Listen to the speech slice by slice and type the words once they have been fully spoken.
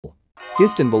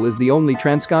Istanbul is the only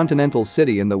transcontinental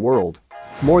city in the world.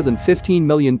 More than 15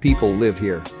 million people live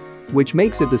here, which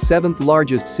makes it the 7th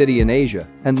largest city in Asia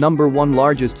and number 1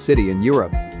 largest city in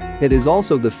Europe. It is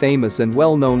also the famous and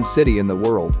well-known city in the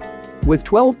world. With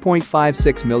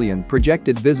 12.56 million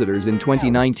projected visitors in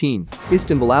 2019,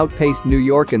 Istanbul outpaced New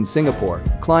York and Singapore,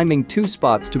 climbing 2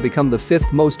 spots to become the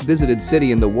 5th most visited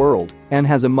city in the world and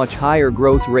has a much higher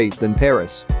growth rate than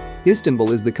Paris.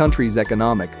 Istanbul is the country's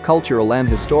economic, cultural and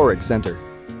historic center.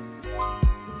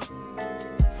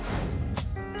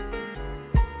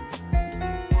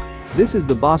 This is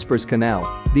the Bosphorus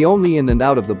Canal, the only in and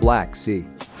out of the Black Sea,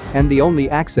 and the only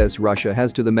access Russia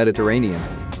has to the Mediterranean.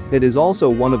 It is also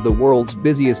one of the world's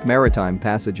busiest maritime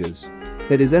passages.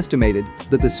 It is estimated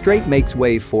that the strait makes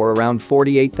way for around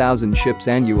 48,000 ships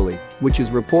annually, which is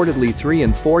reportedly 3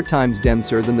 and 4 times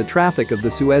denser than the traffic of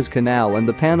the Suez Canal and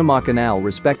the Panama Canal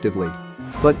respectively.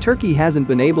 But Turkey hasn't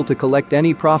been able to collect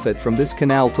any profit from this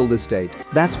canal till this date.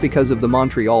 That's because of the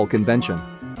Montreal Convention.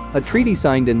 A treaty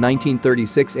signed in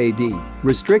 1936 AD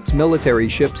restricts military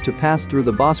ships to pass through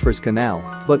the Bosphorus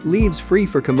Canal but leaves free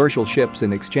for commercial ships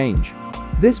in exchange.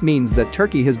 This means that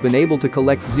Turkey has been able to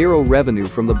collect zero revenue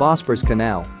from the Bosphorus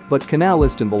Canal, but Canal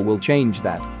Istanbul will change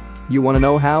that. You want to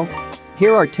know how?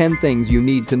 Here are 10 things you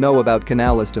need to know about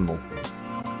Canal Istanbul.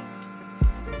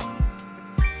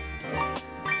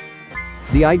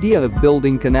 The idea of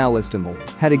building Canal Istanbul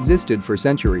had existed for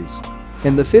centuries.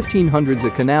 In the 1500s,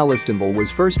 a Canal Istanbul was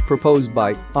first proposed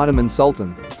by Ottoman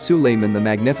Sultan Suleiman the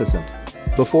Magnificent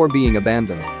before being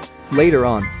abandoned. Later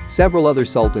on, several other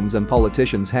sultans and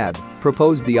politicians had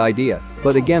proposed the idea,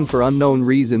 but again for unknown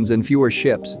reasons and fewer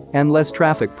ships and less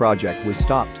traffic project was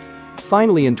stopped.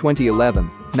 Finally in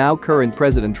 2011, now current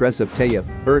President Recep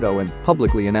Tayyip Erdogan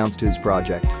publicly announced his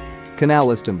project, Canal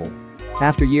Istanbul.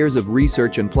 After years of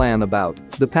research and plan about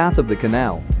the path of the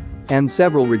canal and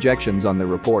several rejections on the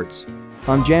reports,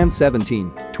 on Jan 17,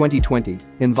 2020,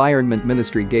 Environment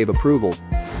Ministry gave approval.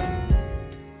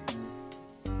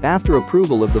 After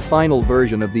approval of the final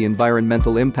version of the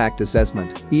Environmental Impact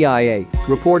Assessment (EIA)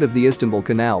 report of the Istanbul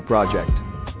Canal project.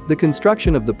 The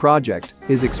construction of the project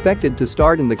is expected to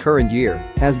start in the current year,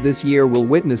 as this year will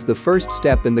witness the first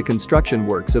step in the construction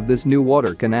works of this new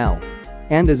water canal,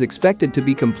 and is expected to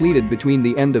be completed between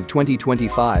the end of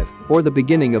 2025 or the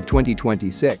beginning of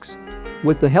 2026.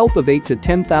 With the help of 8,000 to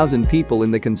 10,000 people in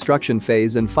the construction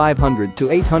phase and 500 to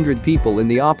 800 people in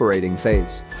the operating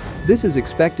phase. This is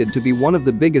expected to be one of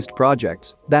the biggest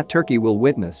projects that Turkey will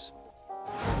witness.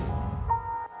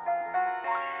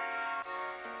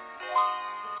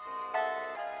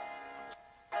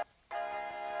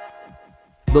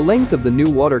 The length of the new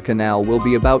water canal will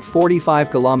be about 45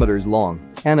 kilometers long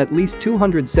and at least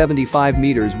 275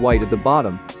 meters wide at the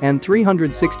bottom and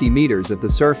 360 meters at the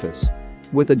surface,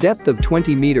 with a depth of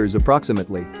 20 meters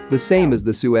approximately, the same as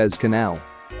the Suez Canal.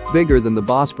 Bigger than the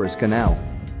Bosphorus Canal.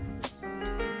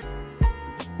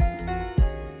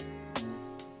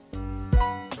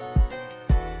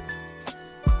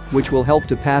 Which will help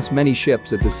to pass many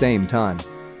ships at the same time,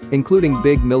 including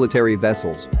big military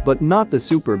vessels, but not the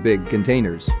super big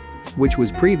containers, which was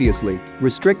previously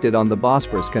restricted on the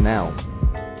Bosphorus Canal.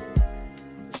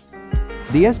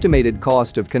 The estimated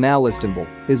cost of Canal Istanbul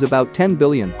is about 10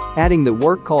 billion, adding the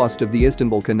work cost of the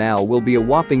Istanbul Canal will be a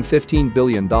whopping $15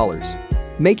 billion,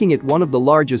 making it one of the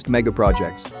largest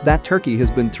megaprojects that Turkey has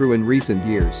been through in recent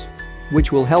years,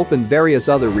 which will help in various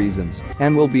other reasons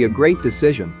and will be a great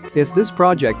decision if this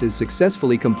project is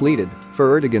successfully completed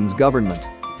for Erdogan's government.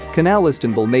 Canal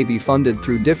Istanbul may be funded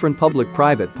through different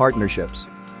public-private partnerships.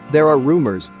 There are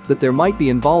rumors that there might be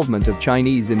involvement of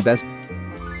Chinese investors.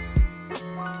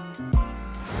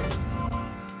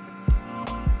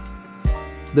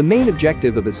 The main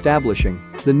objective of establishing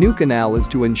the new canal is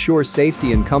to ensure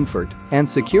safety and comfort and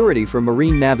security for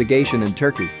marine navigation in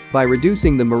Turkey by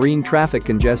reducing the marine traffic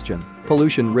congestion,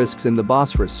 pollution risks in the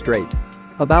Bosphorus Strait.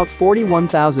 About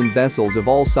 41,000 vessels of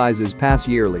all sizes pass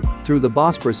yearly through the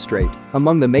Bosphorus Strait,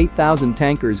 among them 8,000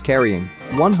 tankers carrying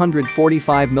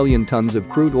 145 million tons of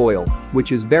crude oil,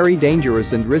 which is very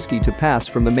dangerous and risky to pass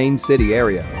from the main city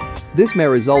area. This may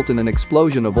result in an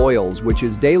explosion of oils which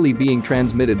is daily being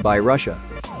transmitted by Russia.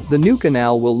 The new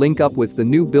canal will link up with the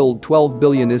new build 12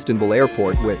 billion Istanbul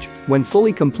Airport, which, when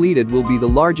fully completed, will be the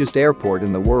largest airport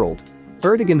in the world.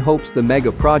 Erdogan hopes the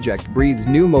mega project breathes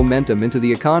new momentum into the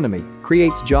economy,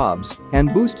 creates jobs,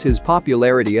 and boosts his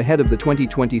popularity ahead of the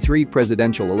 2023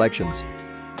 presidential elections.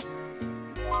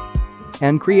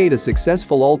 And create a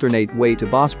successful alternate way to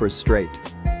Bosphorus Strait.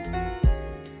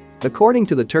 According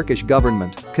to the Turkish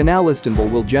government, Canal Istanbul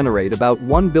will generate about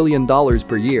 $1 billion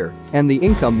per year, and the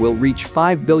income will reach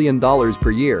 $5 billion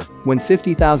per year when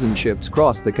 50,000 ships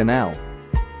cross the canal,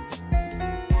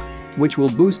 which will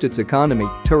boost its economy,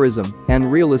 tourism,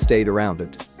 and real estate around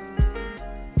it.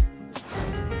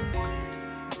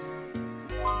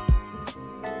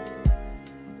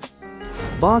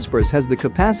 Bosphorus has the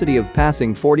capacity of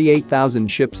passing 48,000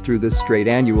 ships through this strait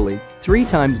annually, 3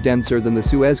 times denser than the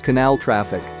Suez Canal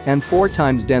traffic and 4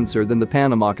 times denser than the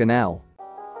Panama Canal.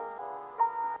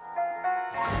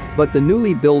 But the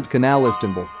newly built Canal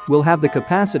Istanbul will have the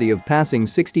capacity of passing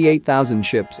 68,000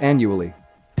 ships annually,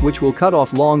 which will cut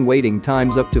off long waiting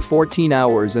times up to 14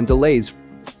 hours and delays.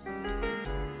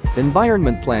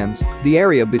 Environment plans, the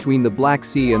area between the Black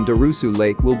Sea and Darusu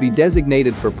Lake will be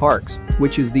designated for parks,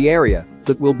 which is the area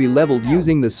that will be leveled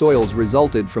using the soils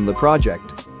resulted from the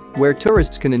project, where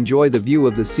tourists can enjoy the view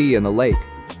of the sea and a lake,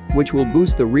 which will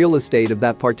boost the real estate of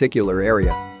that particular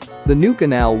area. The new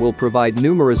canal will provide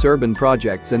numerous urban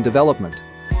projects and development.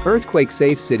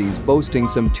 Earthquake-safe cities boasting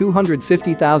some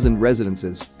 250,000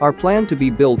 residences are planned to be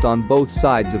built on both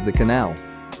sides of the canal.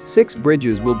 6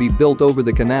 bridges will be built over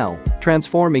the canal,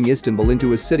 transforming Istanbul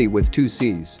into a city with 2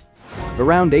 seas.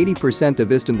 Around 80%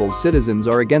 of Istanbul's citizens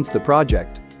are against the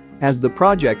project, as the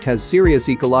project has serious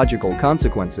ecological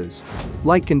consequences,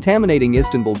 like contaminating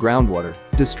Istanbul groundwater,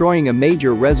 destroying a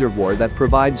major reservoir that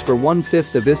provides for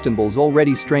 1/5 of Istanbul's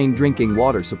already strained drinking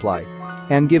water supply,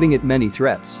 and giving it many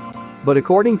threats. But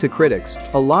according to critics,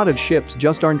 a lot of ships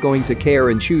just aren't going to care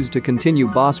and choose to continue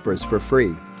Bosphorus for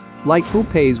free. Like, who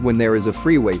pays when there is a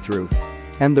freeway through?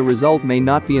 And the result may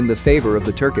not be in the favor of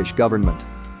the Turkish government.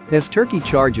 If Turkey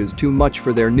charges too much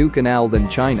for their new canal, then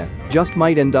China just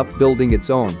might end up building its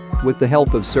own with the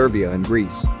help of Serbia and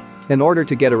Greece in order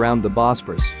to get around the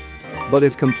Bosphorus. But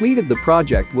if completed, the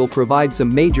project will provide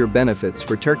some major benefits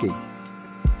for Turkey.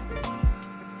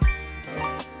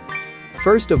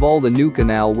 First of all, the new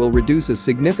canal will reduce a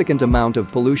significant amount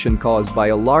of pollution caused by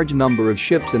a large number of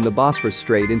ships in the Bosphorus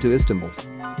Strait into Istanbul.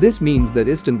 This means that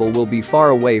Istanbul will be far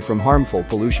away from harmful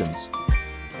pollutions.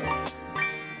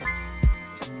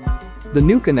 The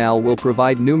new canal will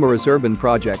provide numerous urban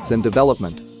projects and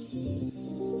development.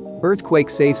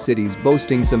 Earthquake-safe cities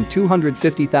boasting some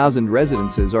 250,000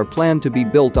 residences are planned to be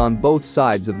built on both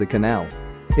sides of the canal.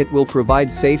 It will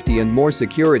provide safety and more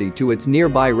security to its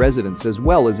nearby residents as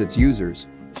well as its users.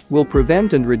 Will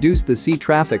prevent and reduce the sea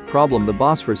traffic problem the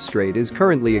Bosphorus Strait is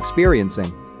currently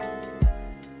experiencing.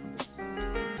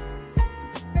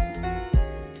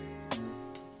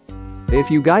 If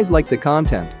you guys like the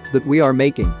content that we are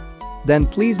making, then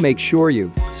please make sure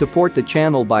you support the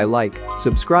channel by like,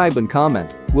 subscribe and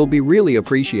comment. We'll be really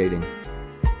appreciating.